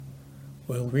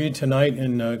We'll read tonight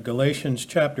in Galatians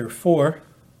chapter 4.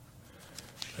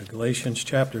 Galatians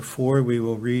chapter 4, we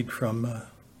will read from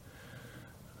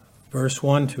verse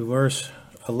 1 to verse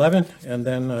 11, and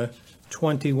then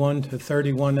 21 to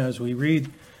 31 as we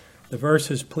read the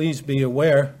verses. Please be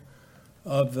aware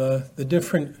of the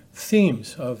different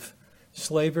themes of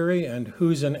slavery and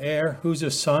who's an heir, who's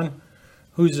a son,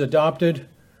 who's adopted,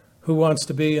 who wants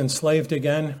to be enslaved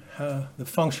again, the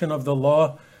function of the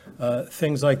law,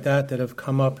 things like that have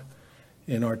come up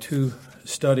in our two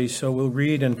studies. So we'll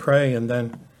read and pray, and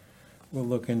then we'll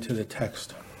look into the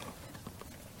text.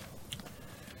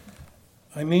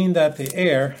 I mean that the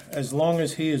heir, as long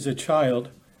as he is a child,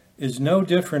 is no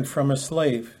different from a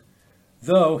slave,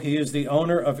 though he is the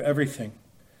owner of everything.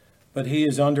 But he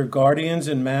is under guardians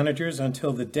and managers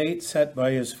until the date set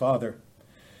by his father.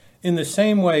 In the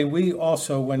same way, we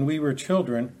also, when we were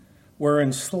children, were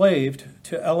enslaved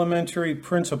to elementary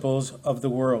principles of the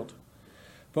world.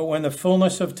 But when the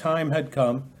fullness of time had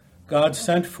come, God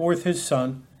sent forth his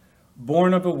Son,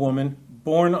 born of a woman,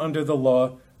 born under the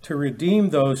law, to redeem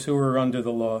those who were under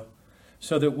the law,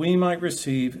 so that we might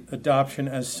receive adoption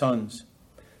as sons.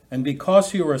 And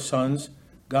because you are sons,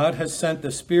 God has sent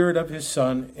the Spirit of his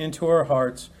Son into our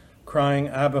hearts, crying,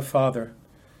 Abba, Father.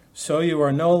 So you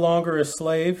are no longer a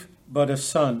slave, but a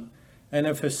son, and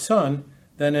if a son,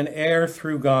 then an heir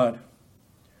through God.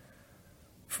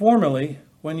 Formerly,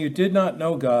 when you did not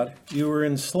know God, you were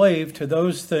enslaved to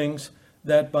those things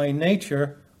that by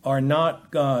nature are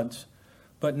not God's.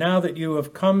 But now that you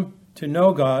have come to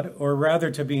know God, or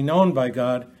rather to be known by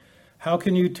God, how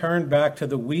can you turn back to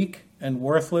the weak and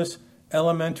worthless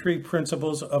elementary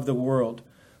principles of the world,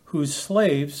 whose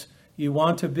slaves you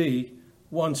want to be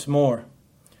once more?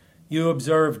 You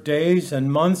observe days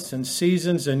and months and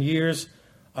seasons and years.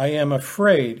 I am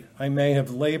afraid I may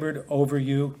have labored over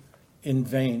you in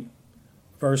vain.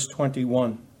 Verse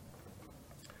 21.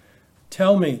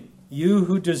 Tell me, you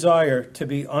who desire to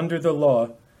be under the law,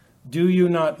 do you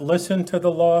not listen to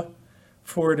the law?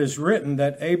 For it is written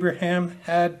that Abraham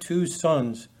had two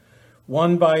sons,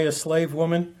 one by a slave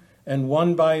woman and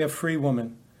one by a free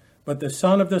woman. But the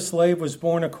son of the slave was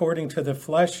born according to the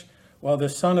flesh, while the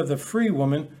son of the free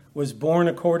woman was born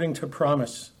according to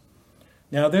promise.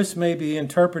 Now this may be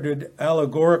interpreted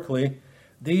allegorically.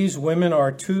 These women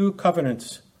are two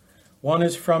covenants. One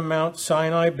is from Mount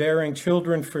Sinai, bearing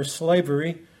children for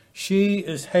slavery. She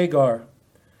is Hagar.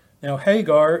 Now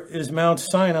Hagar is Mount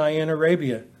Sinai in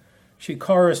Arabia. She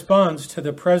corresponds to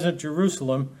the present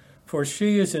Jerusalem, for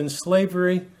she is in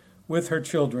slavery with her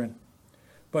children.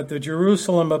 But the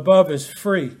Jerusalem above is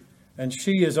free, and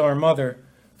she is our mother.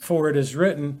 For it is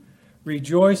written,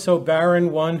 Rejoice, O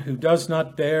barren one who does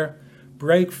not bear.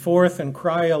 Break forth and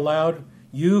cry aloud,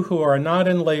 you who are not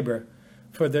in labor,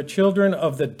 for the children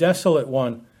of the desolate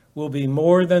one will be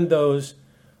more than those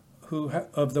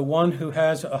of the one who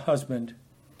has a husband.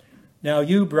 Now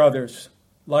you, brothers,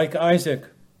 like Isaac,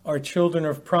 are children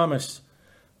of promise.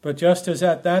 But just as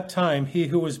at that time he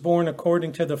who was born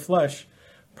according to the flesh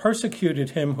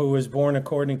persecuted him who was born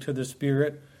according to the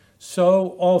Spirit,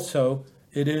 so also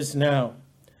it is now.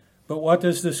 But what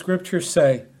does the Scripture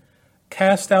say?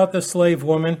 Cast out the slave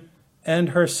woman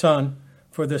and her son,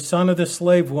 for the son of the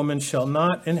slave woman shall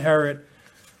not inherit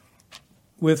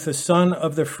with the son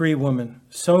of the free woman.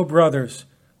 So, brothers,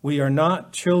 we are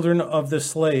not children of the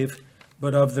slave,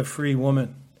 but of the free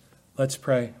woman. Let's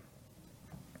pray.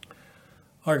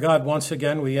 Our God, once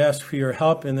again, we ask for your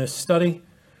help in this study.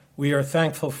 We are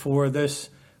thankful for this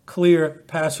clear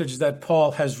passage that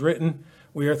Paul has written.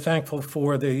 We are thankful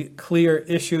for the clear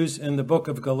issues in the book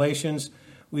of Galatians.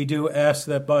 We do ask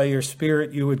that by your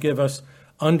Spirit you would give us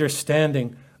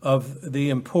understanding of the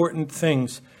important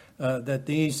things that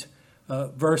these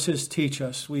verses teach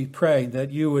us. We pray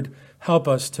that you would help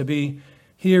us to be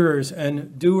hearers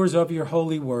and doers of your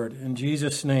holy word. In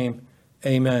Jesus' name,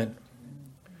 amen.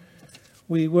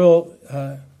 We will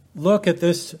look at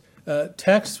this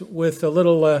text with a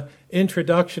little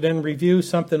introduction and review,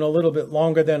 something a little bit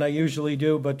longer than I usually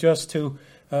do, but just to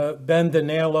bend the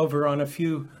nail over on a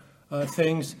few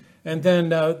things. And then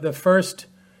the first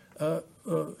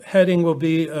heading will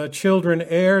be children,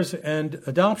 heirs, and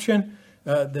adoption.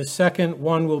 The second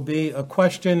one will be a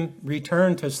question,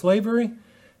 return to slavery,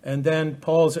 and then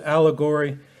Paul's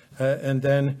allegory, and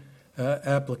then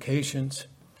applications.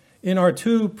 In our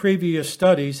two previous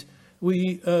studies,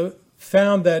 we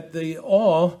found that they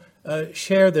all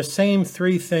share the same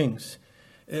three things.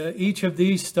 Each of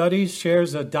these studies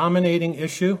shares a dominating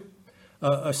issue,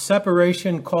 a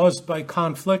separation caused by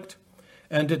conflict,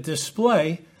 and a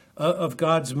display of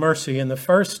God's mercy. In the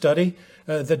first study,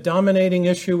 the dominating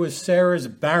issue was Sarah's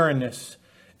barrenness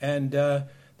And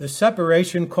the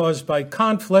separation caused by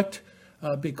conflict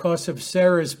because of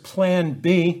Sarah's plan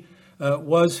B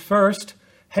was first,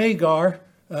 Hagar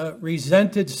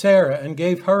resented Sarah and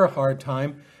gave her a hard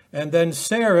time. And then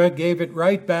Sarah gave it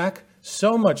right back,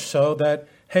 so much so that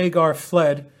Hagar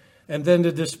fled. And then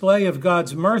the display of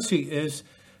God's mercy is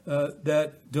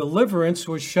that deliverance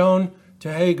was shown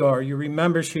to Hagar. You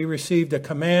remember she received a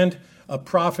command, a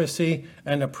prophecy,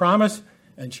 and a promise,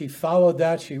 and she followed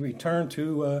that. She returned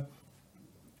to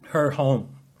her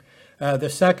home. The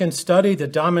second study, the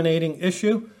dominating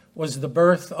issue, was the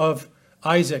birth of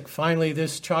Isaac. Finally,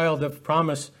 this child of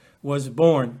promise was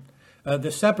born.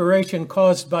 The separation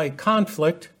caused by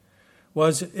conflict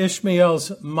was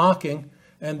Ishmael's mocking,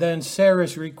 and then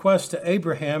Sarah's request to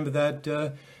Abraham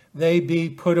that they be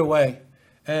put away.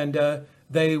 And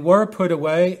they were put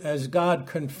away as God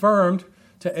confirmed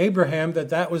to Abraham that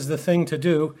that was the thing to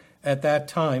do at that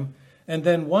time. And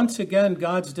then once again,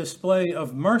 God's display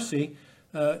of mercy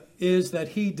is that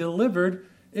he delivered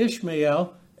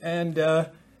Ishmael and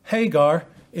Hagar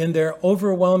in their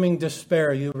overwhelming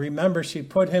despair. You remember she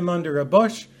put him under a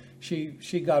bush.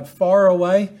 She got far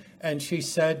away and she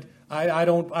said, I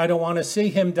don't want to see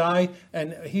him die,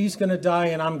 and he's going to die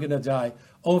and I'm going to die.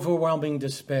 Overwhelming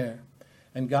despair.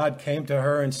 And God came to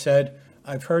her and said,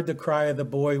 I've heard the cry of the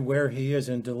boy where he is,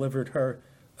 and delivered her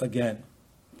again.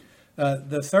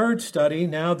 The third study,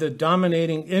 now the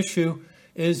dominating issue,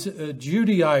 is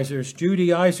Judaizers.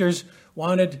 Judaizers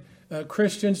wanted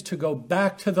Christians to go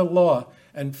back to the law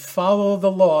and follow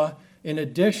the law in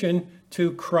addition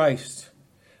to Christ.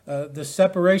 The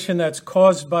separation that's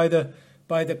caused by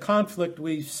the conflict,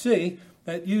 we see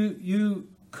that you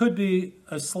could be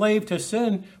a slave to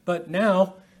sin, but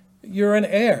now you're an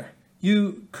heir.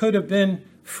 You could have been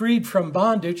freed from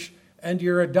bondage and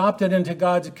you're adopted into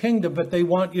God's kingdom, but they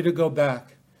want you to go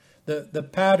back. The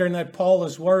pattern that Paul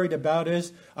is worried about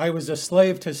is, I was a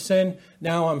slave to sin,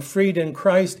 now I'm freed in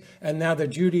Christ, and now the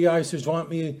Judaizers want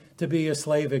me to be a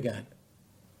slave again.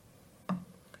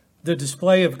 The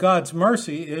display of God's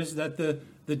mercy is that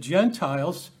the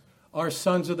Gentiles are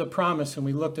sons of the promise, and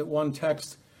we looked at one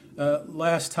text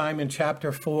last time in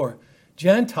chapter 4.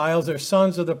 Gentiles are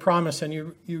sons of the promise, and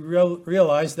you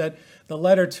realize that the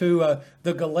letter to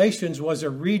the Galatians was a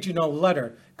regional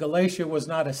letter. Galatia was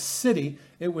not a city,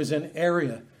 it was an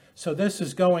area. So this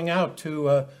is going out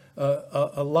to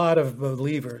a lot of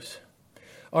believers.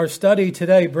 Our study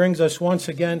today brings us once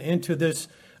again into this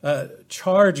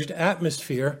charged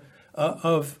atmosphere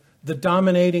of the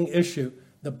dominating issue,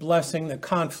 the blessing, the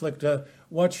conflict,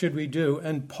 what should we do?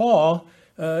 And Paul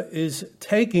is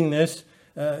taking this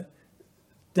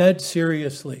dead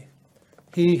seriously.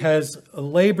 He has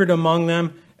labored among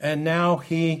them, and now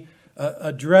he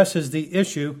addresses the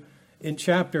issue in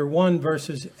chapter 1,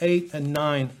 verses 8 and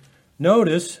 9.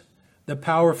 Notice the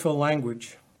powerful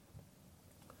language.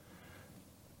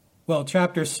 Well,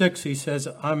 chapter 6, he says,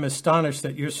 I'm astonished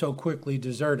that you're so quickly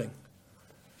deserting.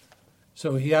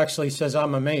 So he actually says,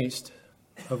 I'm amazed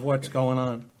of what's going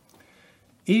on.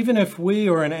 Even if we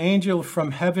or an angel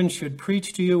from heaven should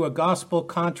preach to you a gospel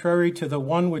contrary to the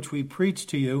one which we preach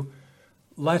to you,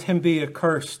 let him be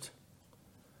accursed.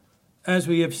 As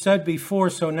we have said before,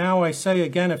 so now I say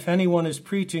again, if anyone is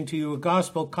preaching to you a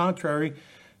gospel contrary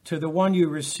to the one you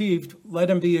received, let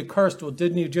him be accursed. Well,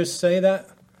 didn't you just say that?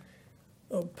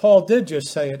 Paul did just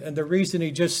say it, and the reason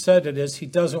he just said it is he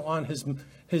doesn't want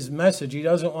his message, he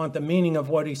doesn't want the meaning of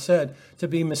what he said to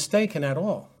be mistaken at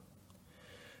all.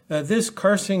 This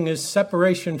cursing is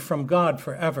separation from God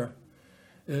forever.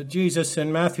 Jesus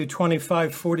in Matthew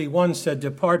 25:41 said,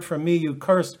 depart from me, you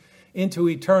cursed, into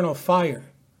eternal fire.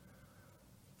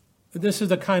 This is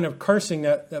the kind of cursing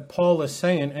that Paul is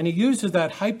saying. And he uses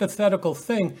that hypothetical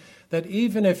thing that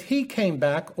even if he came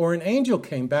back or an angel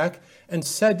came back and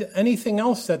said anything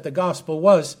else that the gospel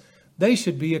was, they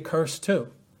should be accursed too.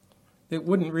 It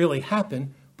wouldn't really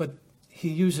happen, but he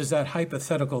uses that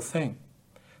hypothetical thing.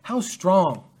 How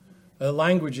strong a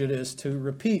language it is to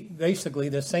repeat basically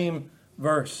the same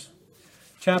verse.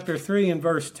 Chapter 3 and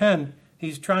verse 10,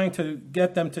 he's trying to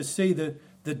get them to see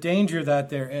the danger that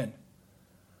they're in.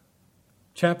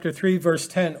 Chapter 3, verse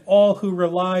 10, all who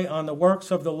rely on the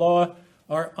works of the law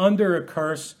are under a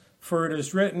curse, for it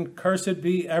is written, cursed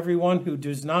be everyone who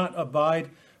does not abide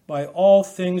by all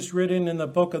things written in the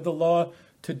book of the law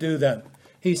to do them.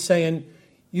 He's saying,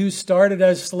 you started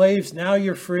as slaves, now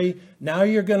you're free, now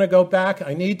you're going to go back.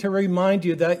 I need to remind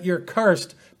you that you're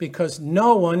cursed because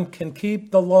no one can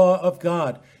keep the law of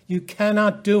God. You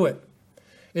cannot do it.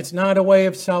 It's not a way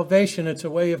of salvation. It's a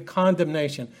way of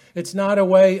condemnation. It's not a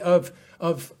way of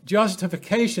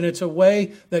justification. It's a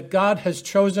way that God has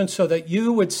chosen so that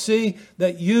you would see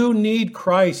that you need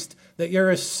Christ, that you're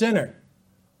a sinner.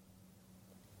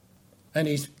 And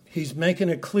he's making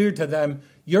it clear to them,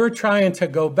 you're trying to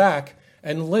go back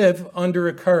and live under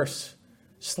a curse.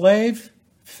 Slave,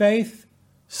 faith,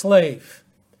 slave.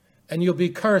 And you'll be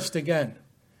cursed again.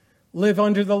 Live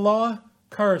under the law,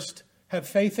 cursed. Have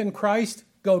faith in Christ,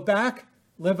 go back,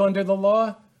 live under the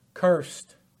law,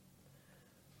 cursed.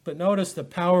 But notice the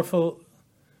powerful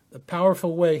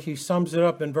way he sums it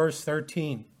up in verse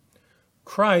 13.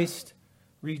 Christ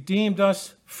redeemed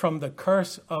us from the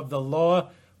curse of the law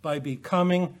by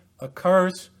becoming a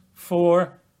curse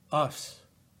for us.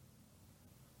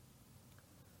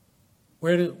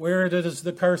 Where does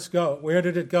the curse go? Where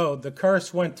did it go? The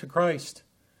curse went to Christ.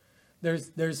 There's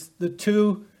the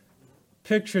two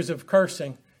pictures of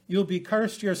cursing. You'll be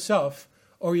cursed yourself,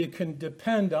 or you can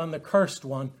depend on the cursed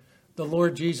one, the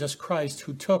Lord Jesus Christ,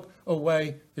 who took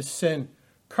away the sin.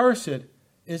 Cursed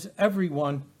is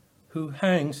everyone who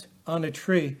hangs on a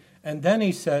tree. And then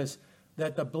he says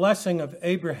that the blessing of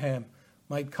Abraham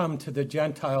might come to the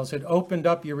Gentiles. It opened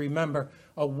up, you remember,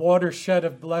 a watershed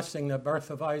of blessing, the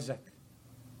birth of Isaac.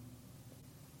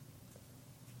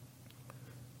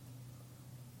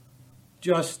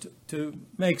 Just to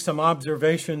make some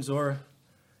observations or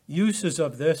uses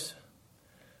of this,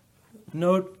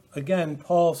 note again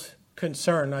Paul's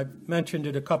concern. I've mentioned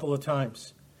it a couple of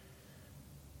times.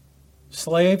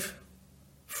 Slave,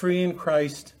 free in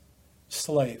Christ,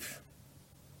 slave.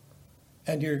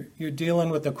 And you're dealing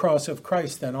with the cross of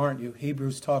Christ then, aren't you?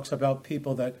 Hebrews talks about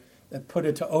people that put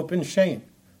it to open shame.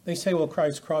 They say, well,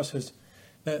 Christ's cross is,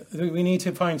 we need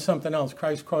to find something else.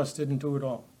 Christ's cross didn't do it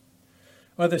all.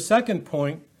 Well, the second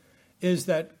point is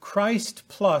that Christ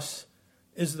plus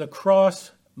is the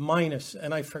cross minus.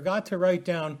 And I forgot to write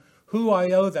down who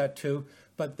I owe that to,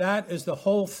 but that is the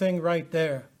whole thing right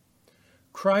there.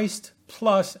 Christ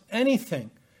plus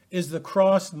anything is the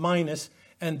cross minus,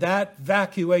 and that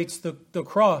vacuates the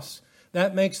cross.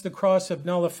 That makes the cross of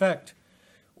null effect.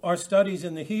 Our studies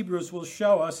in the Hebrews will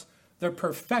show us the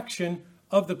perfection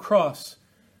of the cross.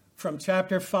 From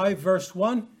chapter 5, verse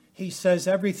 1, he says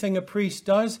everything a priest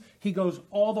does. He goes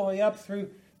all the way up through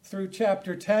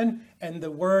chapter 10, and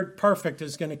the word perfect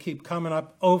is going to keep coming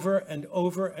up over and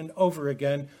over and over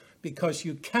again, because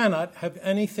you cannot have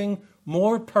anything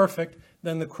more perfect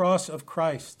than the cross of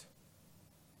Christ.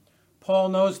 Paul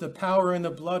knows the power in the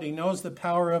blood. He knows the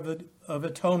power of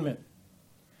atonement.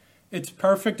 It's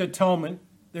perfect atonement.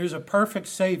 There's a perfect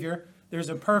Savior. There's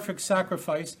a perfect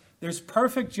sacrifice. There's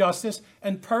perfect justice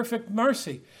and perfect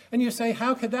mercy. And you say,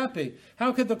 how could that be?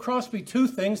 How could the cross be two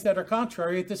things that are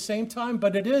contrary at the same time?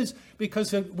 But it is,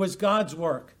 because it was God's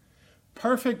work.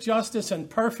 Perfect justice and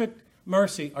perfect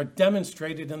mercy are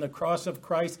demonstrated in the cross of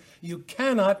Christ. You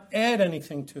cannot add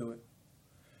anything to it.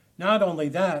 Not only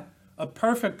that, a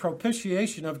perfect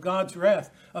propitiation of God's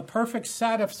wrath, a perfect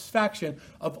satisfaction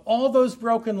of all those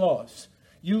broken laws.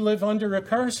 You live under a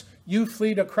curse, you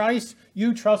flee to Christ,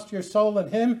 you trust your soul in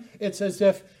Him. It's as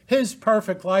if His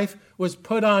perfect life was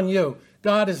put on you.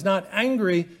 God is not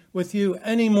angry with you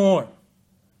anymore.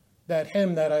 That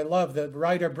hymn that I love, the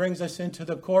writer brings us into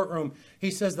the courtroom. He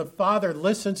says the Father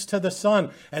listens to the Son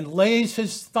and lays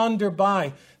His thunder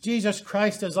by. Jesus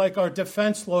Christ is like our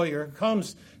defense lawyer,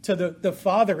 comes to the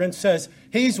Father and says,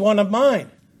 He's one of mine.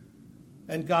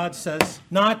 And God says,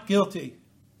 not guilty.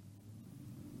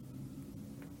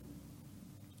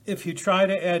 If you try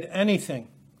to add anything,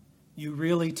 you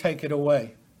really take it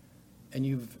away, and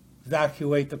you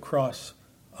evacuate the cross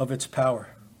of its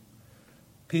power.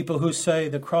 People who say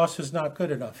the cross is not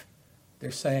good enough,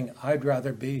 they're saying, I'd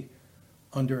rather be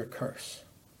under a curse.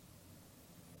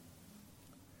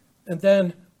 And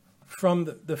then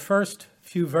from the first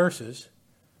few verses,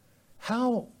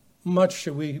 how much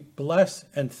should we bless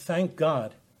and thank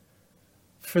God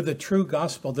for the true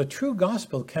gospel? The true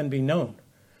gospel can be known.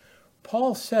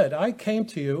 Paul said, I came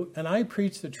to you and I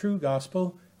preached the true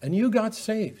gospel and you got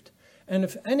saved. And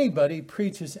if anybody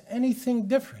preaches anything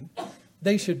different,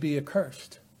 they should be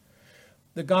accursed.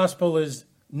 The gospel is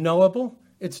knowable.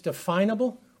 It's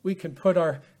definable. We can put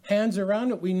our hands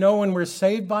around it. We know when we're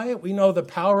saved by it. We know the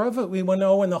power of it. We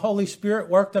know when the Holy Spirit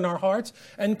worked in our hearts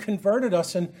and converted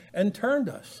us and turned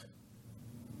us.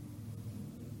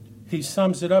 He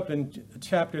sums it up in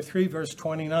chapter 3, verse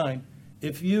 29.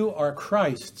 If you are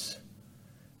Christ's,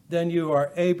 then you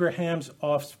are Abraham's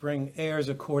offspring, heirs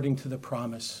according to the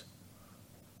promise.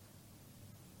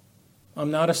 I'm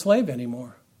not a slave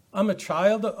anymore. I'm a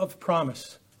child of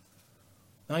promise.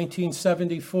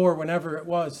 1974, whenever it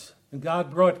was, And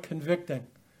God brought convicting.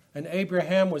 And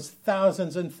Abraham was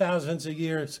thousands and thousands of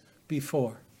years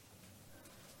before.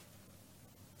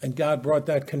 And God brought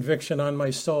that conviction on my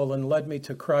soul and led me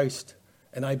to Christ.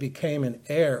 And I became an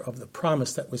heir of the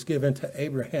promise that was given to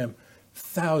Abraham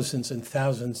thousands and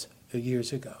thousands of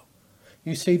years ago.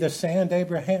 You see the sand,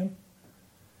 Abraham?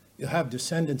 You'll have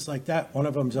descendants like that. One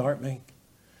of them's Artmink.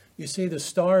 You see the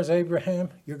stars, Abraham?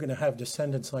 You're going to have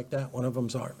descendants like that. One of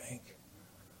them's Artmink.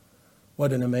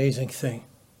 What an amazing thing.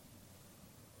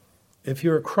 If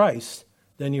you're Christ,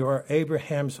 then you are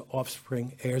Abraham's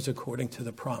offspring, heirs according to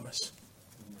the promise.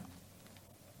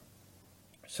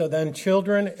 So then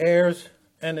children, heirs,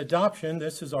 and adoption,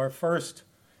 this is our first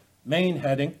main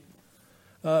heading.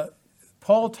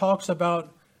 Paul talks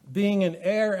about being an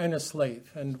heir and a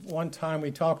slave. And one time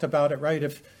we talked about it, right?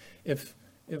 If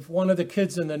one of the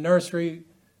kids in the nursery,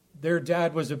 their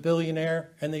dad was a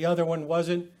billionaire and the other one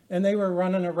wasn't, and they were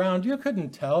running around, you couldn't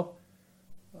tell.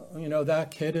 You know,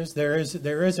 that kid is, there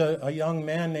is a young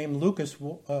man named Lucas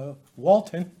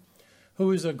Walton,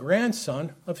 who is a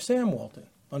grandson of Sam Walton.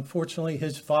 Unfortunately,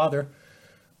 his father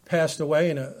passed away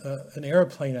in an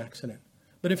airplane accident.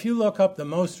 But if you look up the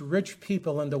most rich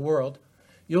people in the world,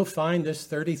 you'll find this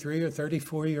 33 or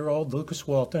 34-year-old Lucas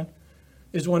Walton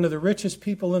is one of the richest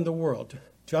people in the world,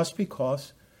 just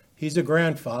because he's a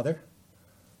grandfather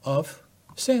of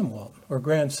Sam Walton, or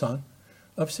grandson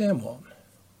of Sam Walton.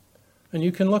 And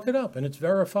you can look it up, and it's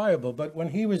verifiable. But when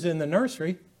he was in the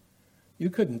nursery, you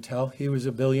couldn't tell he was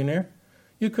a billionaire.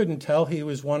 You couldn't tell he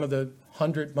was one of the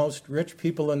 100 most rich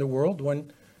people in the world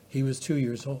when he was 2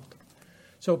 years old.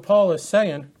 So Paul is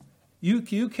saying,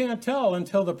 you can't tell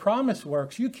until the promise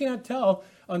works. You can't tell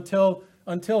until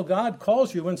God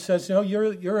calls you and says, no,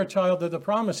 you're a child of the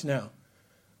promise now.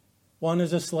 One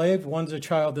is a slave, one's a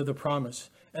child of the promise.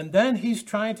 And then he's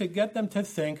trying to get them to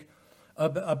think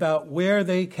about where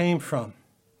they came from.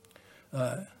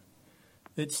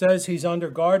 It says he's under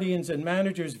guardians and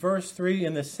managers, verse 3,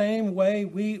 in the same way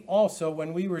we also,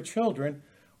 when we were children,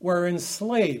 were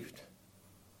enslaved.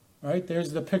 Right?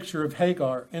 There's the picture of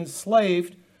Hagar,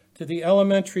 enslaved to the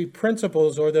elementary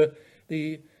principles or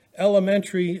the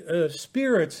elementary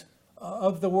spirits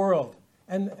of the world.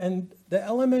 And the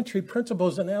elementary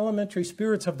principles and elementary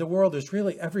spirits of the world is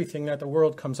really everything that the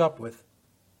world comes up with.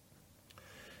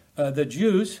 The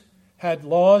Jews had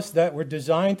laws that were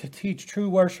designed to teach true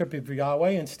worship of Yahweh.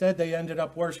 Instead, they ended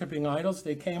up worshiping idols.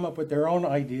 They came up with their own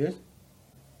ideas.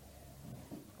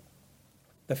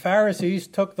 The Pharisees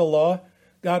took the law,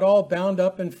 got all bound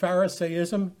up in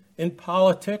Pharisaism, in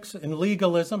politics, in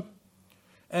legalism.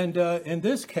 And in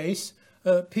this case,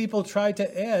 people tried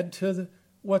to add to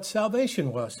what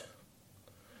salvation was.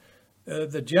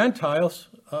 The Gentiles,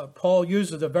 Paul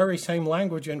uses the very same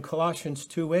language in Colossians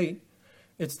 2:8.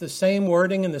 It's the same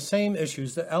wording and the same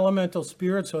issues, the elemental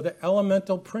spirits or the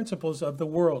elemental principles of the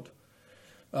world.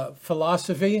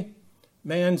 Philosophy,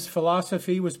 man's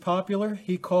philosophy was popular.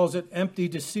 He calls it empty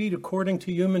deceit according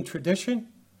to human tradition.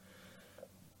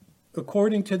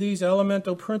 According to these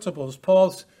elemental principles,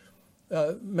 Paul's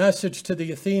message to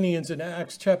the Athenians in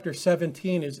Acts chapter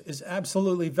 17 is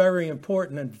absolutely very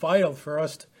important and vital for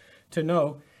us to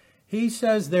know. He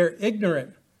says they're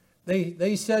ignorant.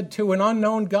 They said to an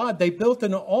unknown God. They built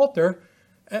an altar,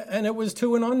 and it was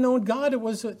to an unknown God. It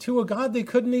was to a God they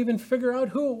couldn't even figure out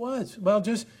who it was. Well,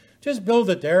 just build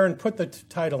it there and put the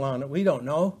title on it. We don't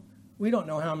know. We don't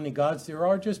know how many gods there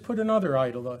are. Just put another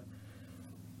idol on.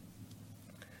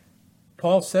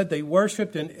 Paul said they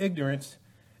worshipped in ignorance,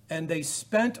 and they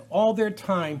spent all their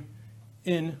time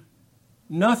in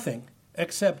nothing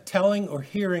except telling or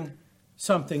hearing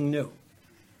something new.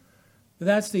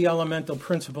 That's the elemental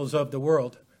principles of the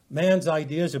world. Man's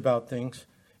ideas about things.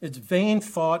 It's vain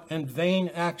thought and vain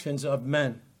actions of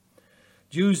men.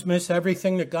 Jews miss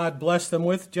everything that God blessed them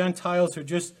with. Gentiles are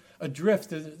just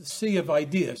adrift in a sea of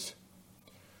ideas.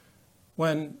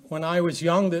 When I was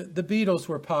young, the Beatles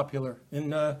were popular. In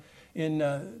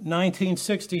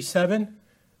 1967,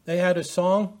 they had a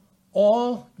song,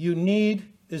 All You Need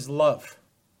Is Love.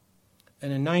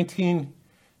 And in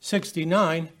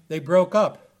 1969, they broke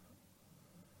up.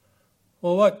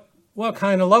 Well, what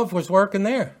kind of love was working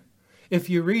there? If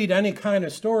you read any kind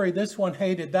of story, this one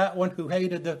hated that one, who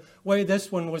hated the way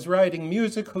this one was writing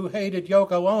music, who hated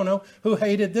Yoko Ono, who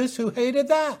hated this, who hated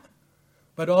that.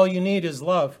 But all you need is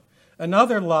love.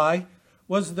 Another lie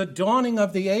was the dawning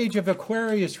of the age of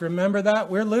Aquarius. Remember that?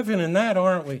 We're living in that,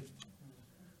 aren't we?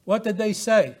 What did they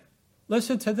say?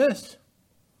 Listen to this.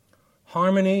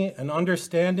 Harmony and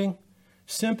understanding,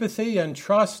 sympathy and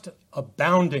trust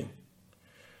abounding.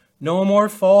 No more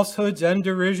falsehoods and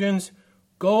derisions,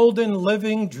 golden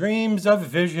living dreams of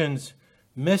visions,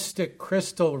 mystic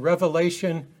crystal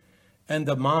revelation and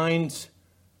the mind's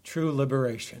true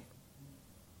liberation.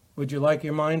 Would you like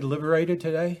your mind liberated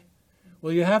today?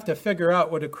 Well, you have to figure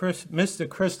out what a mystic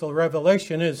crystal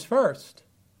revelation is first.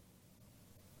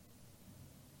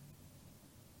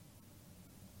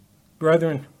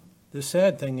 Brethren, the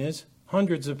sad thing is,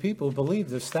 hundreds of people believe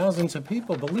this. Thousands of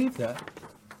people believe that.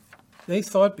 They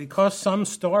thought because some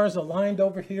stars aligned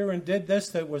over here and did this,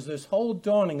 that was this whole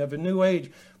dawning of a new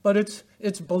age. But it's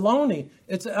baloney.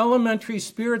 It's elementary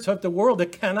spirits of the world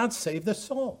that cannot save the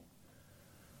soul.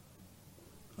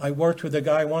 I worked with a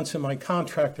guy once in my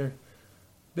contractor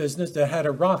business that had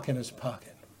a rock in his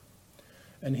pocket.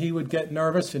 And he would get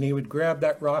nervous and he would grab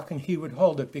that rock and he would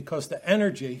hold it because the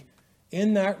energy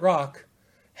in that rock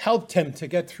helped him to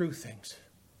get through things.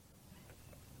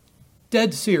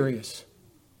 Dead serious.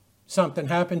 Something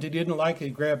happened, he didn't like it,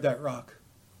 he grabbed that rock.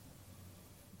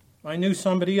 I knew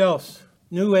somebody else,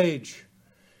 New Age.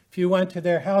 If you went to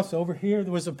their house over here,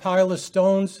 there was a pile of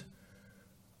stones,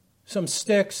 some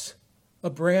sticks, a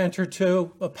branch or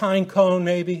two, a pine cone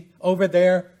maybe. Over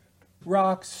there,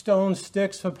 rocks, stones,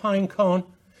 sticks, a pine cone.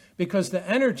 Because the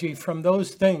energy from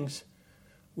those things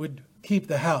would keep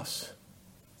the house.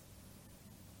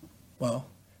 Well,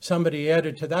 somebody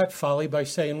added to that folly by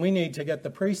saying we need to get the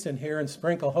priest in here and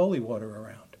sprinkle holy water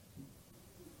around.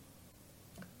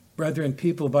 Brethren,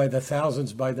 people by the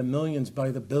thousands, by the millions,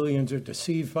 by the billions are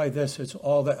deceived by this. It's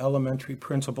all the elementary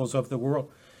principles of the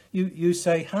world. You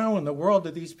say, how in the world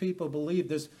do these people believe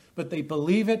this? But they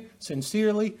believe it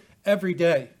sincerely every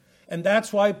day. And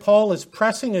that's why Paul is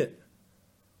pressing it.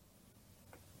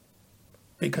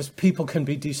 Because people can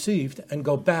be deceived and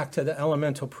go back to the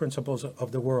elemental principles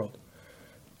of the world.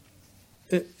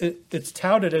 It's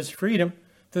touted as freedom.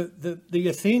 The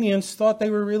Athenians thought they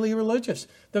were really religious.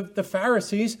 The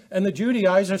Pharisees and the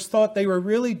Judaizers thought they were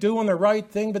really doing the right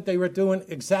thing, but they were doing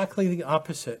exactly the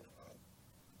opposite.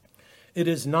 It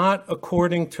is not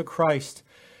according to Christ.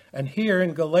 And here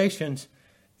in Galatians,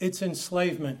 it's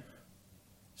enslavement.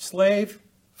 Slave,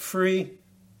 free,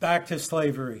 back to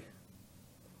slavery.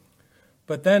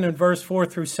 But then in verse 4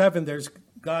 through 7, there's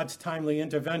God's timely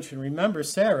intervention. Remember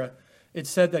Sarah. It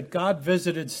said that God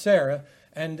visited Sarah,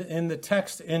 and in the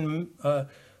text in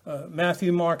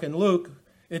Matthew, Mark, and Luke,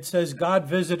 it says God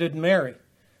visited Mary.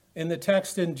 In the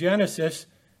text in Genesis,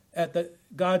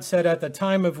 God said at the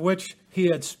time of which he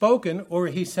had spoken, or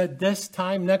he said this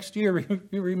time next year.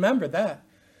 You remember that.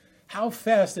 How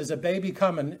fast is a baby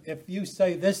coming if you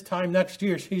say this time next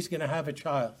year she's going to have a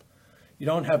child? You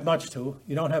don't have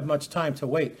much time to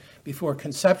wait before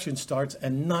conception starts,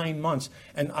 and 9 months,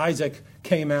 and Isaac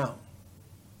came out.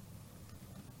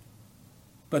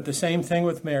 But the same thing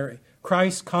with Mary.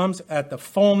 Christ comes at the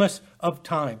fullness of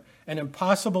time. An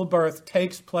impossible birth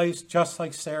takes place just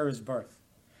like Sarah's birth.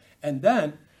 And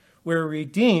then we're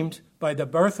redeemed by the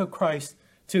birth of Christ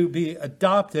to be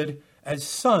adopted as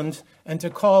sons and to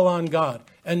call on God.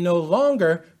 And no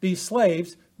longer be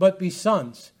slaves, but be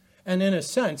sons. And in a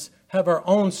sense, have our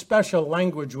own special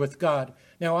language with God.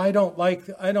 Now, I don't like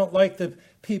the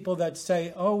people that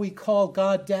say, oh, we call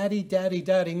God Daddy, Daddy,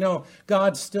 Daddy. No,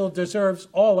 God still deserves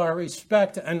all our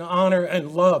respect and honor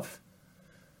and love.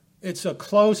 It's a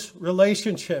close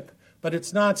relationship, but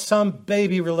it's not some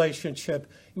baby relationship.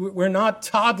 We're not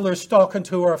toddlers talking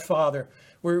to our Father.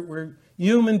 We're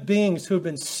human beings who've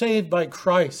been saved by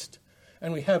Christ,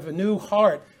 and we have a new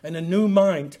heart and a new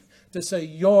mind to say,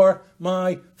 you're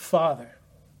my Father.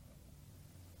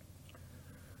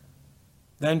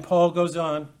 Then Paul goes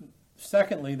on,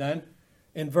 secondly then,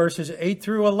 in verses 8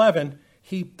 through 11,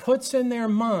 he puts in their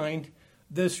mind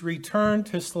this return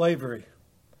to slavery.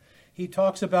 He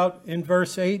talks about in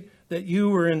verse 8 that you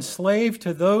were enslaved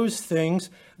to those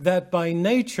things that by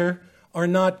nature are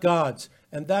not God's.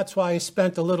 And that's why I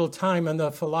spent a little time on the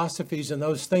philosophies and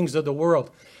those things of the world.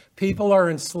 People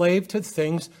are enslaved to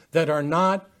things that are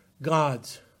not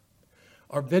God's.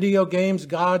 Are video games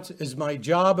God's? Is my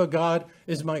job a God?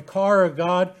 Is my car a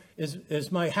God? Is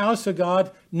my house a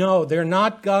God? No, they're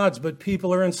not God's, but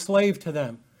people are enslaved to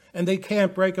them, and they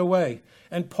can't break away.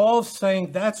 And Paul's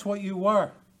saying that's what you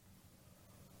are.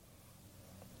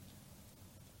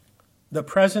 The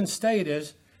present state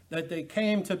is that they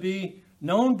came to be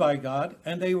known by God,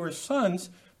 and they were sons,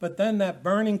 but then that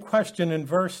burning question in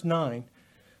verse 9,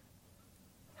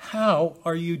 how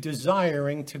are you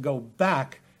desiring to go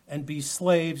back and be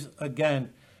slaves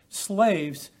again?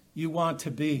 Slaves you want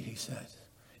to be, he says.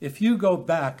 If you go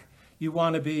back, you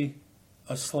want to be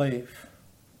a slave.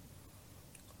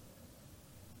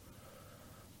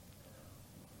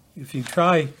 If you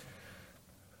try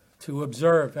to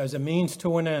observe as a means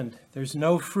to an end, there's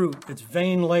no fruit. It's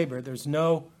vain labor. There's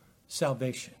no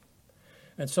salvation.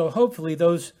 And so hopefully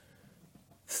those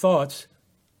thoughts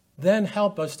then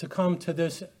help us to come to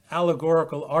this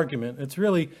allegorical argument. It's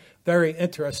really very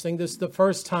interesting. This is the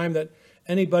first time that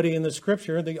anybody in the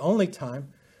scripture, the only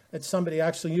time that somebody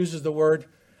actually uses the word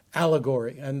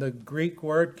allegory. And the Greek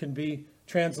word can be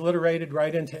transliterated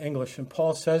right into English. And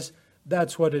Paul says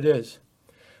that's what it is.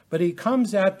 But he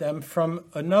comes at them from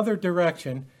another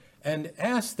direction and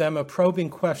asks them a probing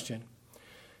question.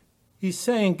 He's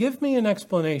saying, give me an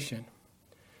explanation.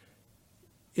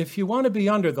 If you want to be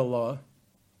under the law,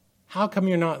 how come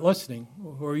you're not listening?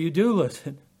 Or you do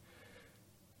listen.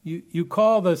 You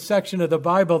call the section of the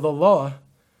Bible the law,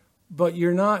 but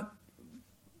you're not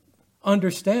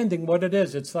understanding what it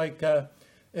is. It's like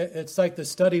the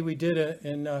study we did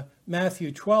in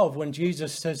Matthew 12 when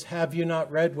Jesus says, have you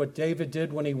not read what David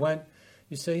did when he went?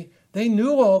 You see, they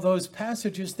knew all those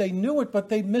passages. They knew it, but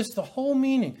they missed the whole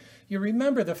meaning. You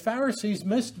remember the Pharisees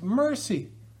missed mercy.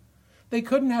 They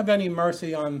couldn't have any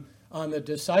mercy on the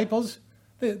disciples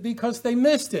because they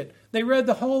missed it. They read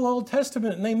the whole Old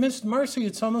Testament and they missed mercy.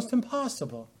 It's almost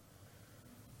impossible.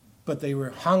 But they were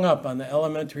hung up on the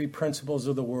elementary principles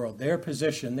of the world, their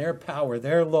position, their power,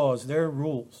 their laws, their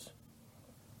rules.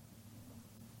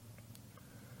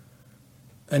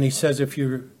 And he says, if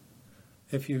you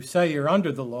say you're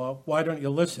under the law, why don't you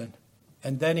listen?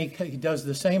 And then he does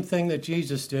the same thing that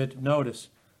Jesus did. Notice,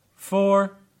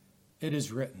 for it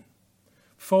is written.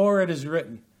 For it is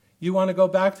written. You want to go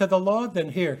back to the law? Then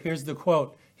here's the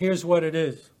quote. Here's what it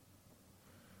is.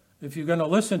 If you're going to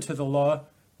listen to the law,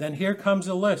 then here comes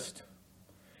a list.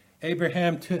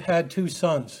 Abraham had 2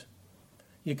 sons.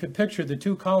 You could picture the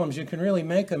 2 columns. You can really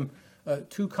make them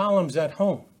 2 columns at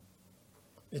home.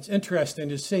 It's interesting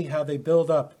to see how they build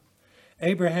up.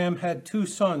 Abraham had 2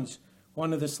 sons,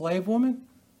 one of the slave woman,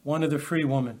 one of the free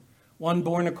woman. One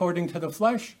born according to the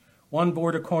flesh, one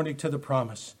born according to the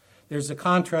promise. There's a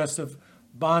contrast of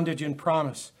bondage and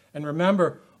promise. And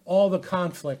remember all the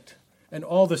conflict and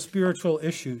all the spiritual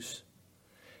issues.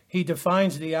 He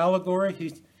defines the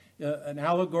allegory. An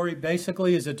allegory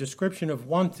basically is a description of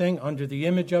one thing under the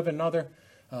image of another.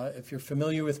 If you're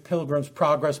familiar with Pilgrim's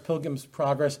Progress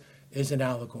is an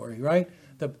allegory, right?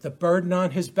 The burden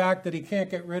on his back that he can't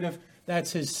get rid of,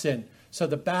 that's his sin. So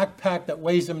the backpack that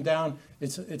weighs him down,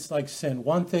 it's like sin.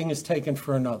 One thing is taken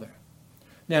for another.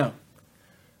 Now,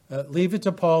 leave it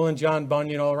to Paul and John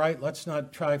Bunyan, all right? Let's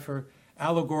not try for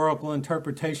allegorical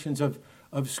interpretations of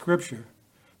Scripture,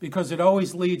 because it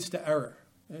always leads to error.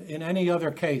 In any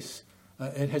other case,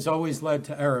 it has always led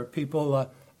to error. People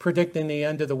predicting the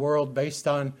end of the world based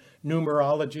on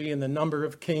numerology and the number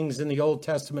of kings in the Old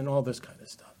Testament, all this kind of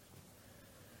stuff.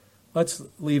 Let's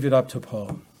leave it up to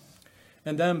Paul.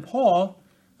 And then Paul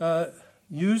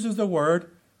uses the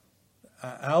word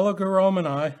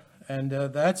allegoromai, and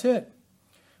that's it.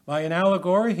 By an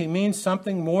allegory, he means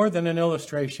something more than an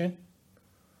illustration,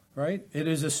 right? It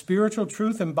is a spiritual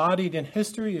truth embodied in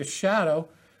history, a shadow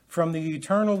from the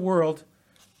eternal world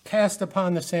cast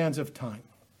upon the sands of time.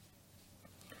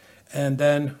 And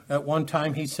then at one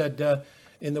time he said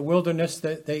in the wilderness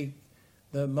that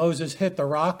Moses hit the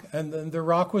rock, and then the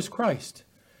rock was Christ.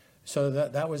 So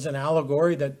that was an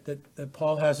allegory that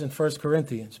Paul has in 1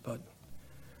 Corinthians, but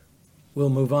we'll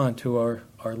move on to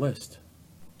our list.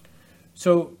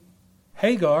 So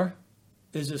Hagar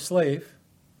is a slave.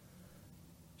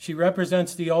 She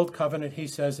represents the old covenant, he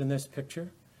says in this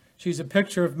picture. She's a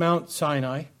picture of Mount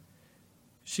Sinai.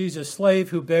 She's a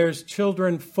slave who bears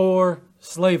children for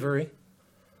slavery.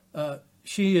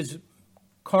 She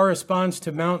corresponds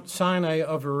to Mount Sinai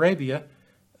of Arabia,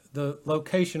 the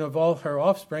location of all her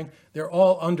offspring. They're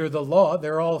all under the law.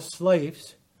 They're all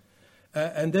slaves.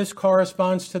 And this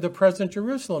corresponds to the present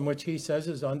Jerusalem, which he says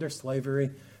is under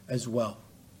slavery as well.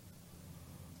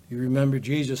 You remember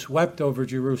Jesus wept over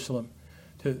Jerusalem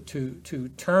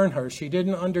to turn her. She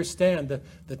didn't understand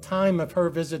the time of her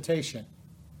visitation.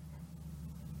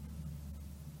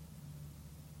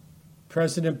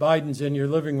 President Biden's in your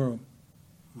living room.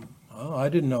 Oh, I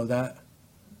didn't know that.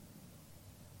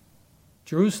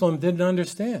 Jerusalem didn't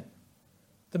understand.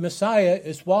 The Messiah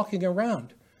is walking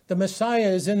around. The Messiah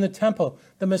is in the temple.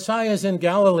 The Messiah is in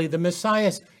Galilee. The Messiah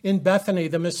is in Bethany.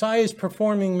 The Messiah is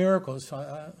performing miracles.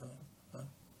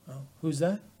 Who's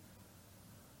that?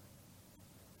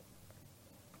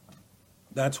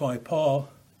 That's why Paul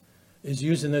is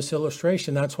using this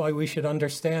illustration. That's why we should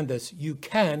understand this. You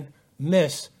can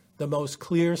miss the most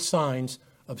clear signs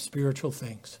of spiritual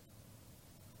things.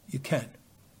 You can.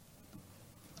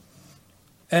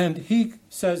 And he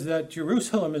says that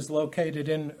Jerusalem is located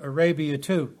in Arabia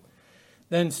too.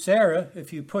 Then Sarah,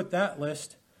 if you put that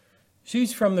list,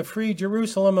 She's from the free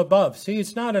Jerusalem above. See,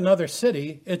 it's not another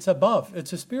city, it's above.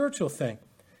 It's a spiritual thing.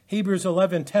 Hebrews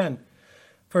 11:10.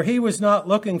 For he was not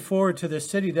looking forward to the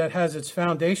city that has its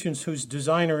foundations, whose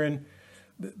designer and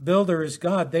builder is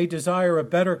God. They desire a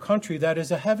better country that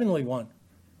is a heavenly one.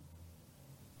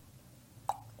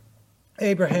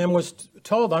 Abraham was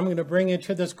told, I'm going to bring you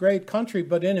to this great country.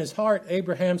 But in his heart,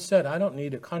 Abraham said, I don't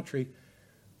need a country.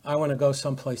 I want to go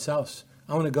someplace else.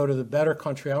 I want to go to the better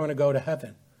country. I want to go to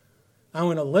heaven. I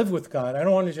want to live with God. I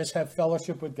don't want to just have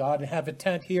fellowship with God and have a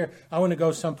tent here. I want to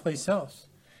go someplace else.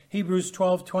 Hebrews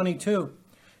 12:22.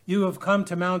 You have come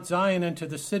to Mount Zion and to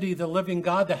the city of the living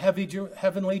God, the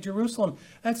heavenly Jerusalem.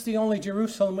 That's the only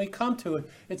Jerusalem we come to.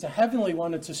 It's a heavenly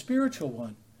one. It's a spiritual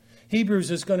one. Hebrews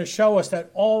is going to show us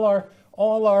that all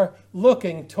our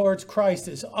looking towards Christ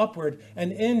is upward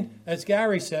and in, as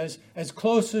Gary says, as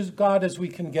close to God as we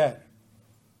can get.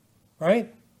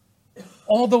 Right?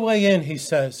 All the way in, he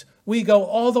says. We go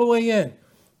all the way in.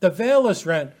 The veil is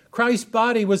rent. Christ's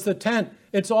body was the tent.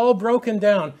 It's all broken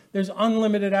down. There's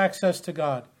unlimited access to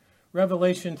God.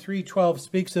 Revelation 3:12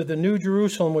 speaks of the new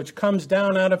Jerusalem, which comes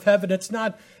down out of heaven. It's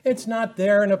not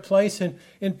there in a place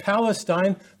in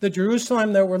Palestine. The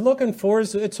Jerusalem that we're looking for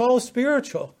it's all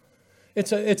spiritual.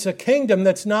 It's a kingdom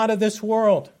that's not of this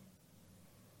world.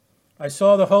 I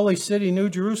saw the holy city, New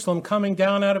Jerusalem, coming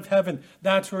down out of heaven.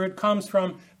 That's where it comes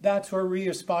from. That's where we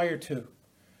aspire to.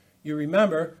 You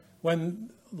remember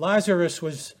when Lazarus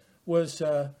was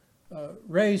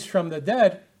raised from the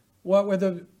dead, what were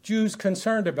the Jews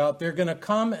concerned about? They're going to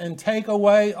come and take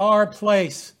away our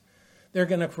place.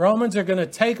 Romans are going to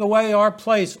take away our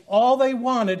place. All they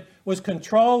wanted was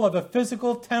control of a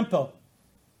physical temple.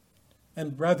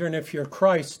 And brethren, if you're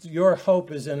Christ, your hope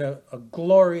is in a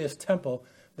glorious temple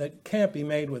that can't be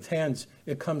made with hands.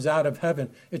 It comes out of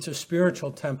heaven. It's a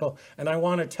spiritual temple. And I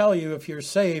want to tell you, if you're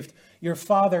saved, your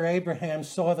father Abraham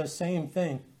saw the same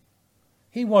thing.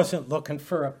 He wasn't looking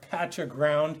for a patch of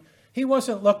ground. He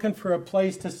wasn't looking for a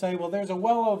place to say, well, there's a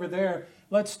well over there.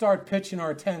 Let's start pitching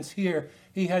our tents here.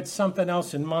 He had something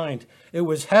else in mind. It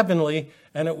was heavenly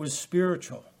and it was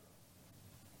spiritual.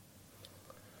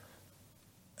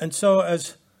 And so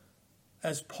as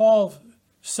Paul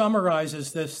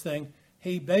summarizes this thing,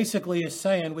 he basically is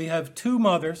saying we have two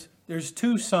mothers, there's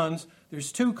two sons,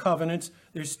 there's two covenants,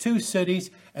 there's two cities,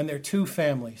 and there are two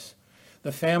families.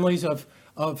 The families of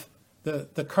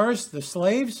the cursed, the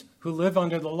slaves who live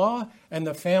under the law, and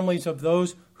the families of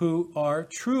those who are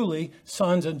truly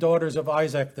sons and daughters of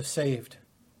Isaac the saved.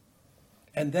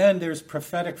 And then there's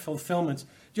prophetic fulfillments,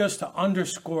 just to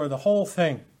underscore the whole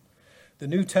thing. The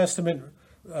New Testament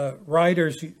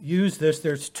writers use this.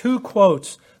 There's two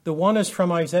quotes. The one is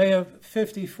from Isaiah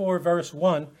 54, verse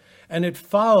 1, and it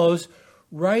follows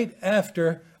right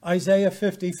after Isaiah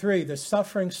 53, the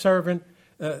suffering servant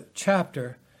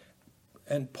chapter.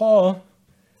 And Paul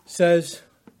says,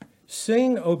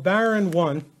 sing, O barren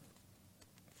one.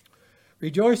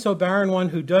 Rejoice, O barren one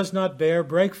who does not bear.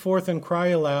 Break forth and cry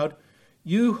aloud.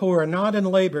 You who are not in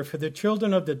labor, for the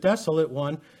children of the desolate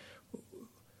one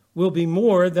will be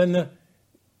more than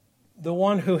the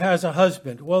one who has a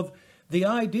husband. Well, the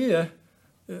idea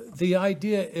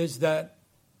is that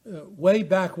way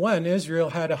back when Israel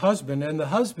had a husband, and the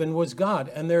husband was God.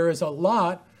 And there is a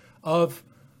lot of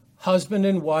husband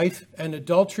and wife and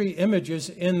adultery images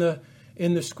in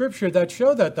the scripture that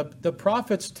show that. The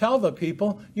prophets tell the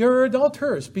people, you're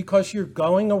adulterers because you're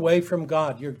going away from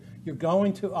God. You're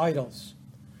going to idols.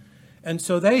 And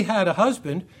so they had a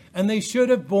husband, and they should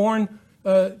have borne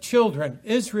children.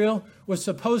 Israel was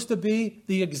supposed to be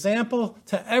the example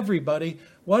to everybody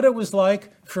what it was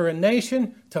like for a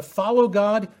nation to follow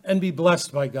God and be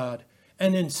blessed by God.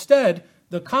 And instead,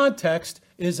 the context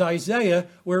is Isaiah,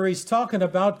 where he's talking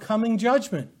about coming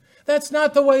judgment. That's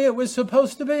not the way it was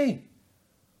supposed to be.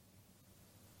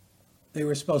 They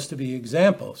were supposed to be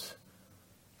examples.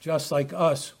 Just like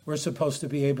us, we're supposed to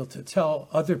be able to tell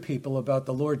other people about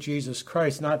the Lord Jesus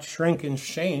Christ, not shrink in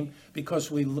shame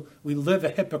because we live a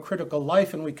hypocritical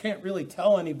life and we can't really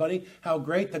tell anybody how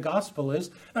great the gospel is.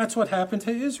 That's what happened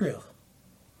to Israel.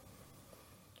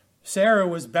 Sarah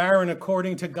was barren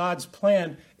according to God's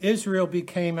plan. Israel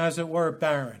became, as it were,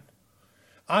 barren.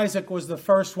 Isaac was the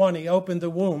first one. He opened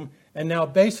the womb. And now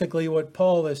basically what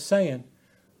Paul is saying,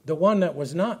 the one that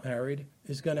was not married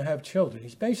is going to have children.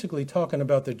 He's basically talking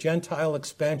about the Gentile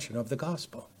expansion of the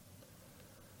gospel.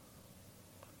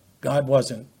 God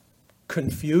wasn't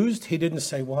confused. He didn't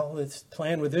say, well, this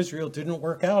plan with Israel didn't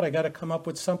work out. I got to come up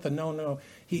with something. No.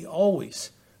 He always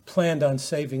planned on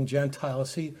saving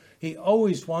Gentiles. He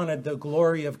always wanted the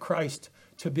glory of Christ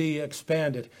to be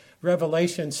expanded.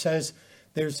 Revelation says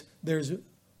there's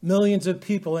millions of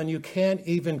people, and you can't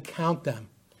even count them,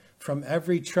 from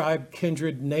every tribe,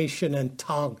 kindred, nation, and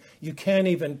tongue. You can't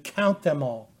even count them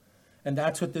all. And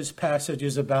that's what this passage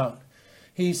is about.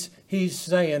 He's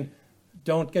saying,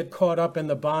 don't get caught up in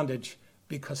the bondage,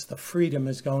 because the freedom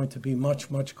is going to be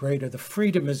much, much greater. The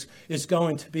freedom is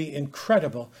going to be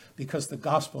incredible, because the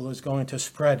gospel is going to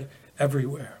spread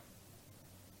everywhere.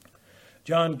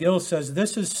 John Gill says,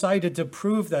 this is cited to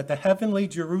prove that the heavenly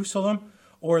Jerusalem,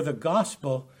 or the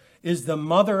gospel, is the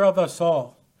mother of us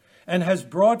all, and has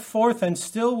brought forth and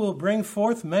still will bring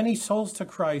forth many souls to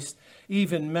Christ,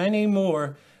 even many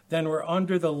more than were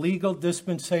under the legal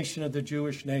dispensation of the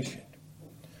Jewish nation.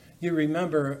 You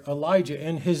remember Elijah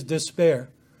in his despair.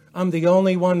 I'm the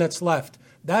only one that's left.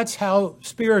 That's how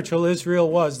spiritual Israel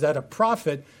was, that a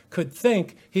prophet could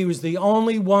think he was the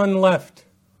only one left.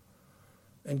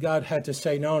 And God had to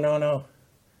say, no.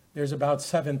 There's about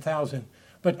 7,000.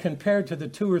 But compared to the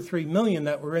 2 or 3 million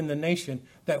that were in the nation,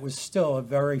 that was still a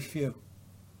very few.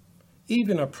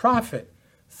 Even a prophet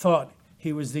thought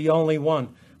he was the only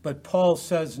one. But Paul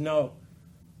says, no,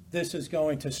 this is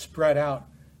going to spread out.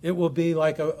 It will be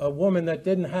like a woman that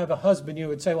didn't have a husband. You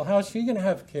would say, well, how's she going to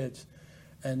have kids?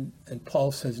 And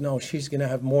Paul says, no, she's going to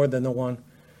have more than the one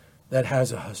that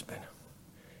has a husband.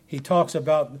 He talks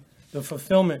about the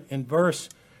fulfillment in verse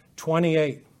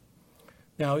 28.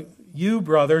 Now, you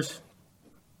brothers,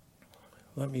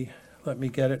 let me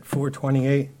get it,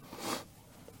 4:28.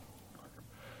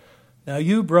 Now,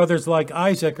 you brothers, like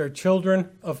Isaac, are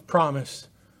children of promise.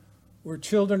 We're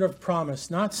children of promise,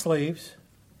 not slaves.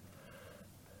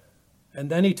 And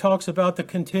then he talks about the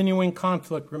continuing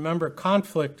conflict. Remember,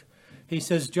 conflict. He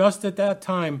says, just at that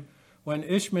time, when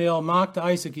Ishmael mocked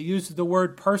Isaac, he uses the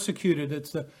word persecuted.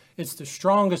 It's the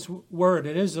strongest word.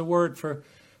 It is the word for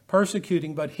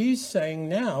persecuting. But he's saying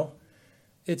now,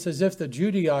 it's as if the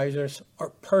Judaizers are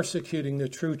persecuting the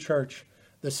true church.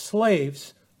 The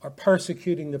slaves are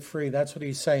persecuting the free. That's what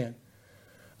he's saying.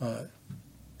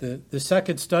 The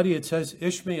second study, it says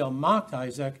Ishmael mocked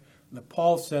Isaac. And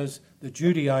Paul says the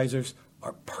Judaizers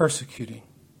are persecuting.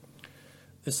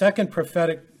 The second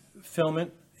prophetic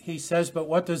fulfillment, he says, but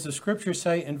what does the scripture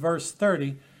say in verse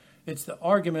 30? It's the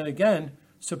argument again,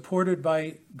 supported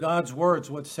by God's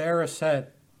words, what Sarah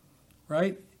said,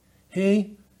 right?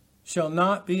 He shall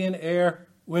not be an heir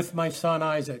with my son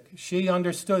Isaac. She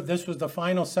understood this was the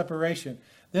final separation.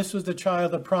 This was the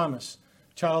child of promise.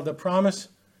 Child of promise,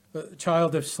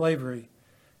 child of slavery.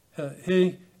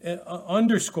 He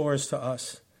underscores to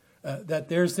us that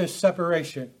there's this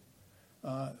separation.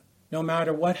 No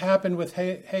matter what happened with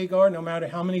Hagar, no matter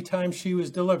how many times she was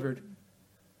delivered,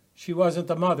 she wasn't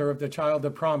the mother of the child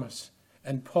of promise.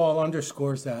 And Paul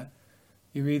underscores that.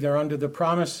 You're either under the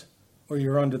promise or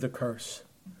you're under the curse.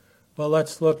 Well,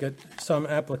 let's look at some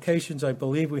applications. I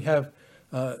believe we have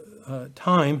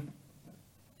time.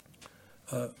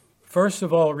 First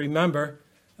of all, remember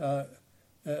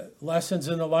lessons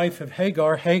in the life of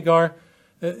Hagar. Hagar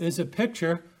is a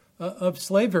picture of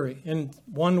slavery. In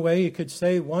one way, you could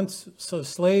say once a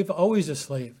slave, always a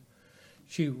slave.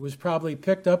 She was probably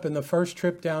picked up in the first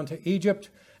trip down to Egypt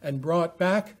and brought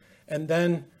back, and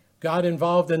then got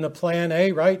involved in the plan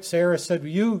A, right? Sarah said,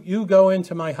 you go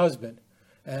into my husband.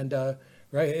 And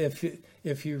right,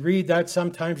 if you read that,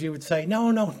 sometimes you would say,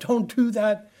 no, don't do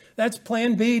that. That's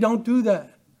plan B, don't do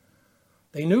that.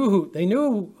 They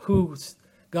knew who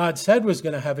God said was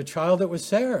going to have a child. It was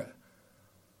Sarah.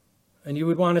 And you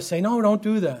would want to say, no, don't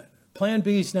do that. Plan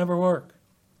B's never work.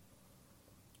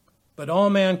 But all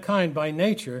mankind by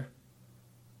nature,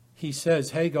 he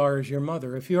says, Hagar is your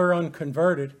mother. If you're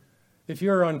unconverted,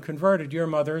 your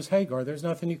mother is Hagar. There's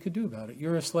nothing you could do about it.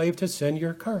 You're a slave to sin.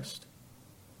 You're cursed.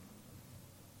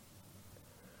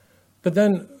 But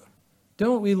then,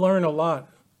 don't we learn a lot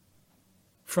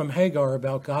from Hagar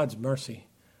about God's mercy?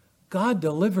 God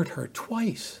delivered her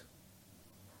twice.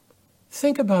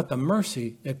 Think about the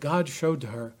mercy that God showed to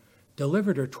her,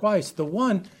 delivered her twice. The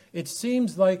one, it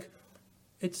seems like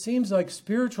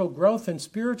spiritual growth and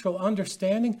spiritual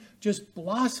understanding just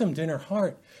blossomed in her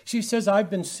heart. She says, I've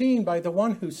been seen by the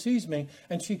one who sees me,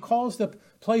 and she calls the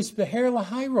place Beher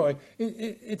Lahairoi.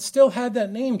 It still had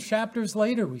that name. Chapters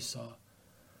later we saw.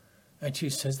 And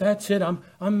she says, that's it.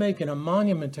 I'm making a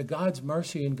monument to God's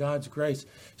mercy and God's grace.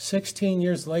 16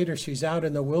 years later, she's out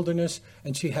in the wilderness,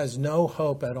 and she has no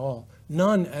hope at all.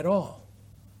 None at all.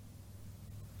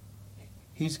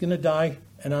 He's going to die,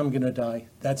 and I'm going to die.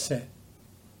 That's it.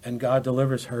 And God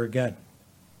delivers her again.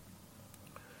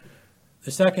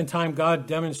 The second time, God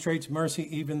demonstrates mercy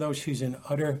even though she's in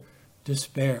utter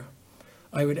despair.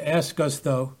 I would ask us,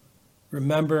 though,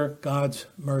 remember God's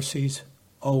mercies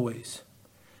always.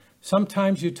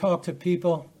 Sometimes you talk to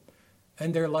people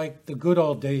And they're like the good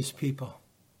old days people.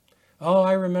 Oh,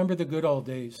 I remember the good old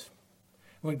days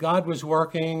when God was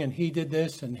working and he did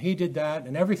this and he did that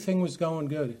and everything was going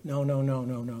good. No, no, no,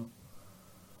 no, no.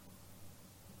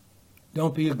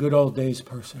 Don't be a good old days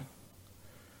person.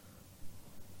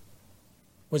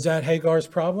 Was that Hagar's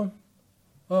problem?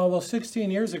 Oh, well, 16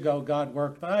 years ago God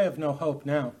worked, but I have no hope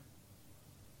now.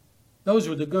 Those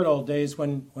were the good old days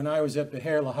when I was at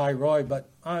Beher Lahai Roy, but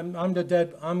I'm going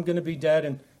to be dead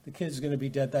and the kid's going to be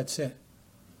dead. That's it.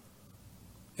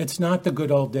 It's not the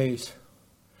good old days.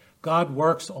 God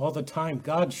works all the time.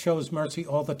 God shows mercy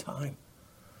all the time.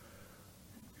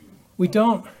 We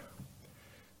don't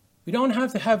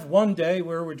have to have one day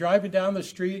where we're driving down the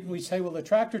street and we say, well, the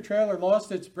tractor trailer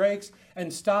lost its brakes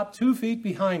and stopped 2 feet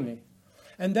behind me.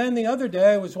 And then the other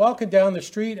day I was walking down the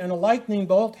street and a lightning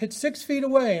bolt hit 6 feet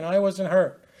away and I wasn't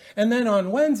hurt. And then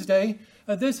on Wednesday,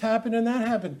 this happened and that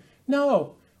happened.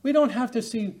 No, we don't have to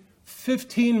see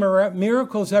 15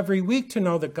 miracles every week to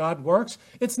know that God works.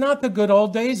 It's not the good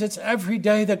old days. It's every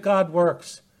day that God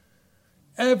works.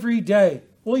 Every day.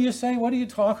 Well, you say, what are you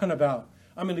talking about?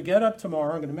 I'm going to get up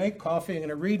tomorrow. I'm going to make coffee. I'm going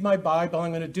to read my Bible.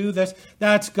 I'm going to do this.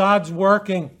 That's God's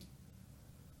working.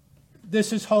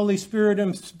 This is Holy Spirit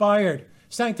inspired.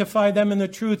 Sanctify them in the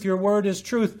truth. Your word is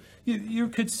truth. You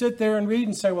could sit there and read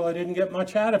and say, well, I didn't get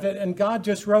much out of it. And God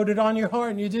just wrote it on your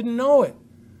heart and you didn't know it.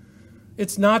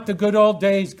 It's not the good old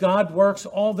days. God works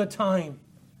all the time.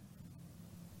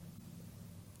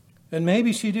 And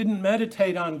maybe she didn't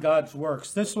meditate on God's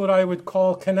works. This is what I would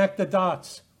call connect the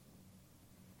dots.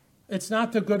 It's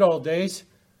not the good old days,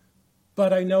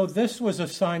 but I know this was a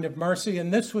sign of mercy,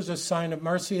 and this was a sign of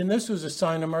mercy, and this was a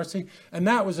sign of mercy, and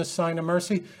that was a sign of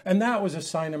mercy, and that was a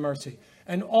sign of mercy.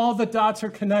 And all the dots are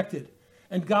connected.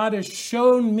 And God has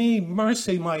shown me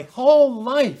mercy my whole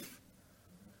life.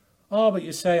 Oh, but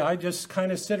you say, I just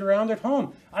kind of sit around at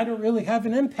home. I don't really have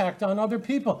an impact on other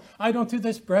people. I don't do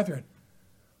this, brethren.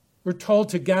 We're told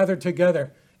to gather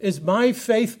together. Is my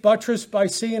faith buttressed by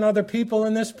seeing other people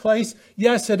in this place?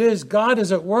 Yes, it is. God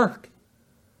is at work.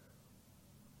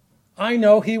 I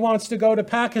know he wants to go to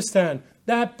Pakistan.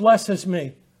 That blesses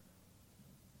me.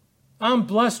 I'm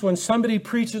blessed when somebody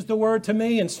preaches the word to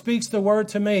me and speaks the word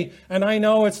to me. And I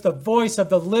know it's the voice of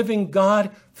the living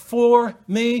God for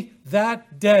me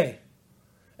that day.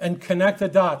 And connect the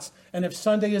dots. And if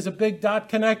Sunday is a big dot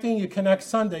connecting, you connect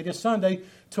Sunday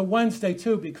to Wednesday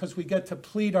too, because we get to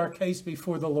plead our case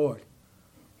before the Lord.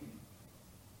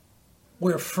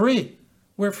 We're free.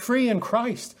 We're free in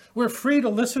Christ. We're free to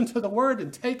listen to the word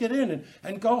and take it in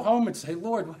and go home and say,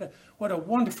 Lord, what a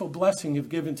wonderful blessing you've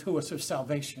given to us of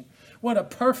salvation. What a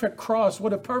perfect cross.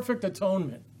 What a perfect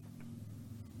atonement.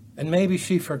 And maybe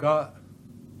she forgot.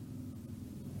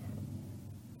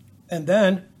 And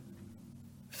then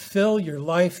fill your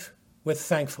life with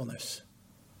thankfulness.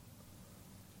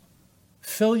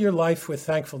 Fill your life with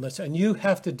thankfulness. And you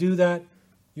have to do that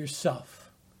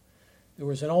yourself. There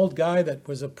was an old guy that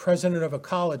was a president of a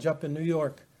college up in New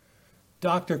York,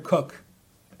 Dr. Cook,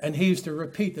 and he used to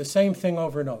repeat the same thing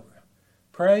over and over.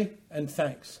 Pray and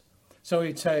thanks. So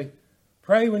he'd say,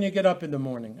 pray when you get up in the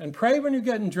morning, and pray when you're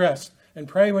getting dressed, and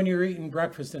pray when you're eating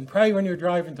breakfast, and pray when you're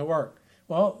driving to work.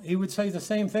 Well, he would say the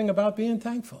same thing about being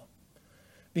thankful.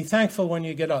 Be thankful when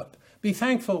you get up. Be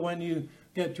thankful when you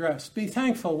get dressed. Be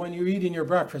thankful when you're eating your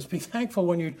breakfast. Be thankful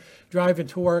when you're driving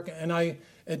to work. And I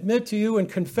admit to you and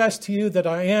confess to you that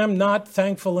I am not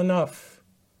thankful enough.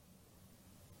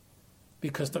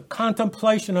 Because the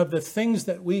contemplation of the things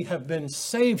that we have been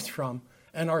saved from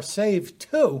and are saved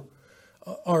to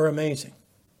are amazing.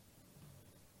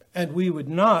 And we would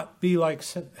not be like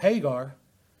Hagar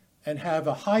and have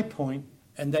a high point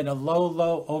and then a low,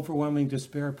 low, overwhelming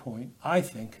despair point, I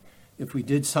think, if we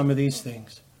did some of these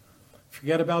things.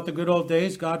 Forget about the good old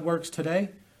days. God works today.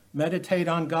 Meditate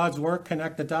on God's work.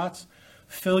 Connect the dots.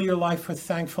 Fill your life with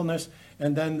thankfulness.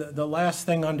 And then the last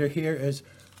thing under here is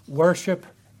worship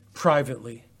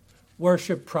privately.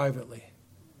 Worship privately.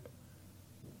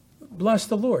 Bless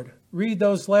the Lord. Read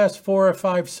those last 4 or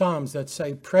 5 Psalms that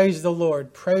say, praise the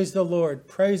Lord, praise the Lord,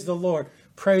 praise the Lord,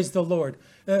 praise the Lord.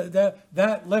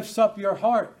 That lifts up your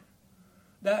heart.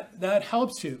 That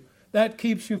helps you. That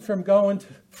keeps you from going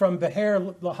from Beher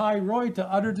Lahai Roy to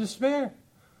utter despair.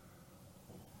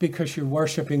 Because you're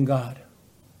worshiping God.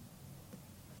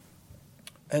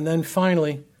 And then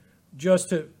finally, just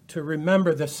to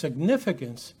remember the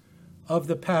significance of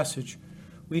the passage.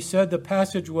 We said the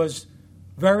passage was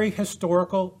very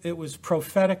historical. It was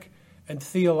prophetic and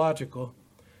theological.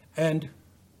 And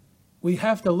we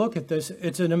have to look at this.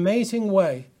 It's an amazing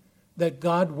way that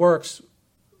God works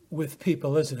with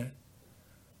people, isn't it?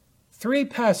 3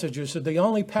 passages are the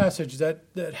only passage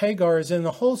that Hagar is in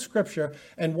the whole scripture,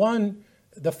 and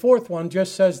the fourth one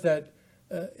just says that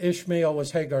Ishmael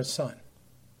was Hagar's son.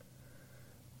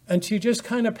 And she just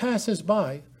kind of passes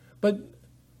by, but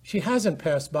she hasn't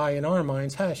passed by in our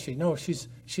minds, has she? No, she's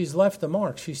left the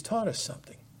mark. She's taught us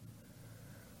something.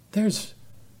 There's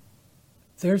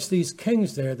these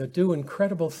kings there that do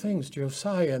incredible things,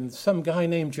 Josiah and some guy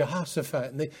named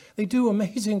Jehoshaphat, and they do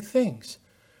amazing things.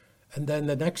 And then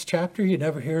the next chapter, you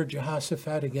never hear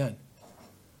Jehoshaphat again.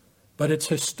 But it's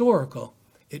historical.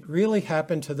 It really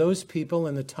happened to those people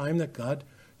in the time that God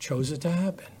chose it to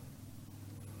happen.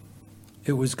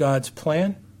 It was God's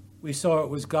plan. We saw it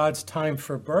was God's time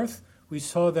for birth. We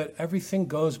saw that everything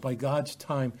goes by God's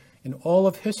time in all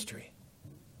of history.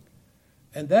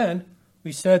 And then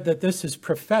we said that this is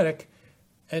prophetic,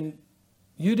 and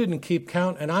you didn't keep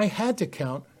count, and I had to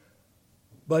count.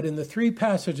 But in the 3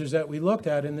 passages that we looked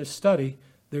at in this study,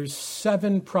 there's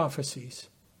 7 prophecies.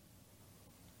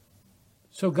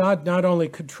 So God not only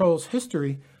controls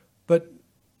history, but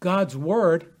God's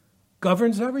word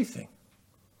governs everything.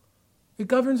 It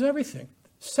governs everything.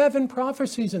 7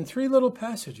 prophecies in 3 little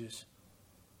passages.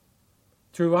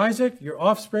 Through Isaac, your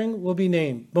offspring will be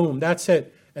named. Boom, that's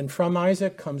it. And from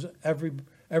Isaac comes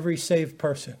every saved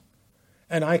person.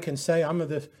 And I can say, I'm of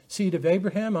the seed of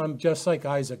Abraham. I'm just like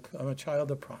Isaac. I'm a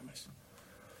child of promise.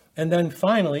 And then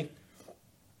finally,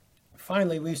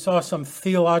 we saw some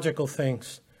theological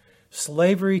things.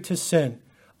 Slavery to sin,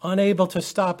 unable to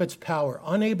stop its power,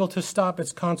 unable to stop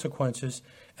its consequences.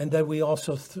 And then we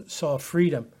also saw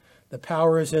freedom. The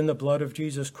power is in the blood of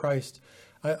Jesus Christ.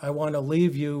 I want to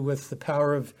leave you with the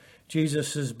power of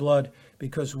Jesus' blood,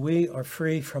 because we are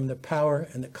free from the power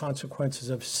and the consequences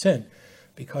of sin,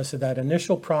 because of that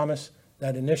initial promise,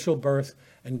 that initial birth,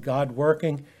 and God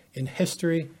working in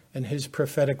history and his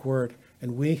prophetic word.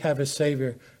 And we have a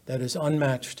Savior that is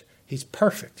unmatched. He's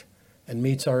perfect and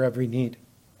meets our every need.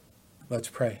 Let's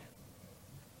pray.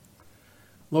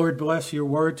 Lord, bless your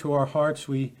word to our hearts.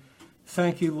 We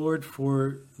thank you, Lord,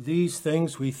 for these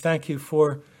things. We thank you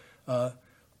for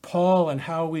Paul and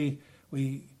how we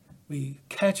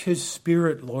catch his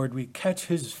spirit, Lord. We catch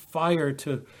his fire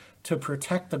to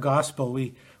protect the gospel.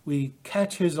 We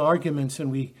catch his arguments,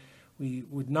 and we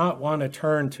would not want to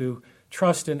turn to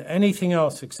trust in anything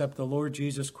else except the Lord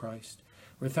Jesus Christ.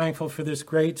 We're thankful for this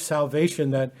great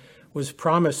salvation that was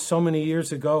promised so many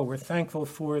years ago. We're thankful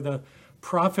for the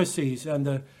prophecies and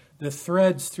the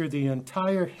threads through the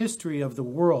entire history of the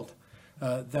world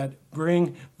that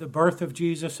bring the birth of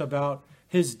Jesus about,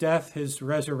 his death, his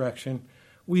resurrection.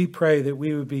 We pray that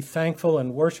we would be thankful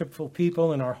and worshipful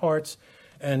people in our hearts,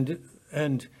 and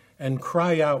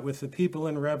cry out with the people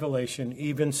in Revelation,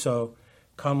 even so,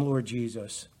 come Lord Jesus.